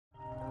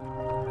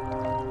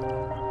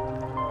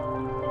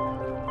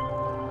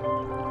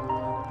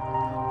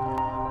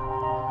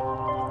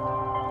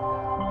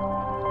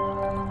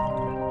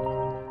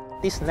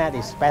This net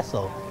is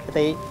special.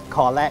 They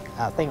collect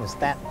things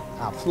that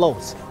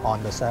floats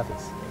on the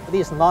surface. It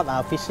is not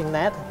a fishing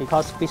net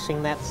because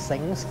fishing net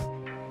sinks.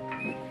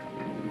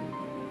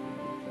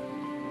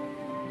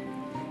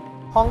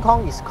 Hong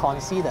Kong is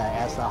considered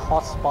as a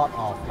hotspot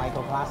of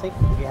microplastic.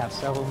 We have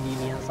several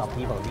millions of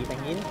people living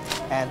in,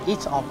 and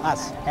each of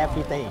us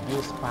every day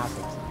use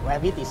plastics.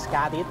 When we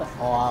discard it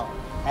or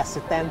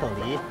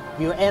accidentally,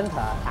 will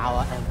enter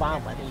our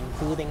environment,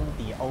 including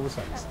the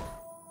oceans.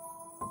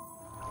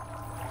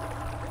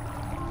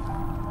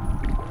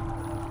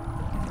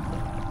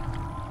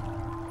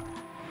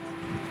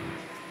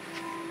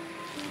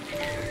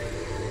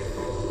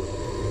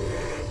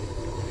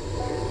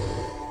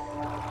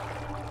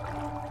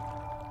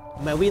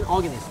 Marine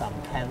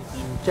organisms can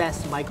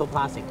ingest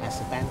microplastic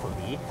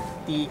accidentally.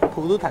 The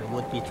pollutant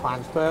would be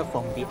transferred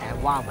from the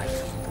environment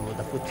into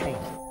the food chain.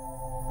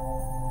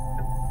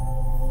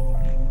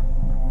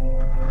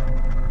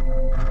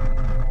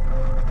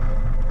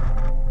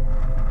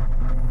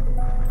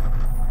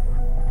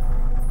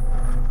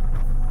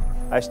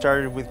 I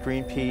started with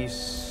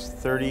Greenpeace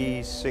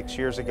 36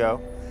 years ago.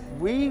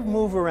 We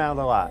move around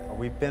a lot.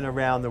 We've been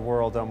around the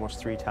world almost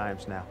 3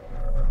 times now.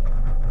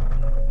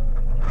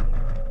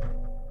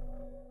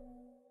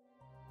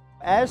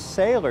 As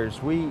sailors,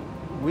 we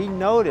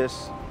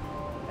notice,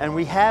 and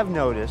we have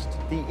noticed,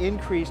 the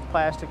increased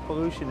plastic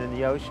pollution in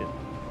the ocean.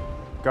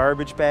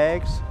 Garbage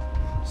bags,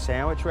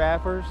 sandwich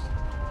wrappers,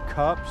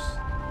 cups,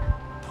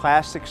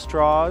 plastic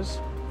straws,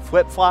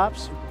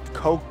 flip-flops,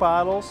 Coke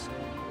bottles,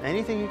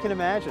 anything you can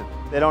imagine.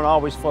 They don't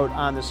always float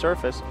on the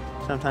surface.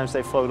 Sometimes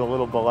they float a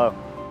little below.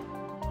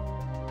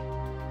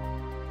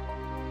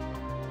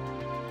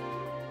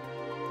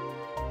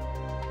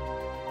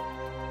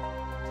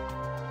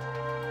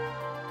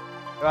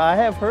 I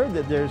have heard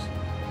that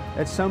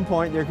at some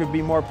point there could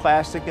be more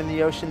plastic in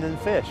the ocean than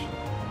fish,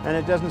 and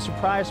it doesn't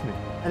surprise me.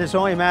 And it's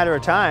only a matter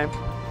of time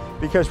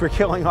because we're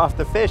killing off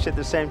the fish at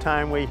the same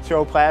time we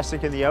throw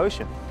plastic in the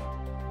ocean.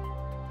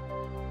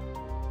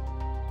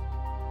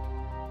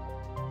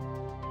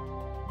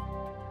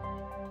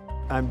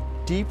 I'm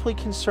deeply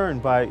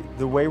concerned by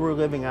the way we're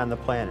living on the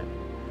planet,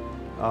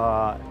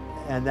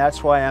 and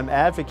that's why I'm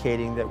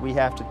advocating that we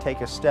have to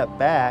take a step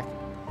back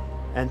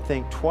and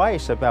think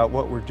twice about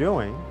what we're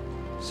doing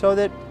so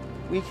that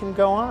we can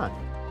go on.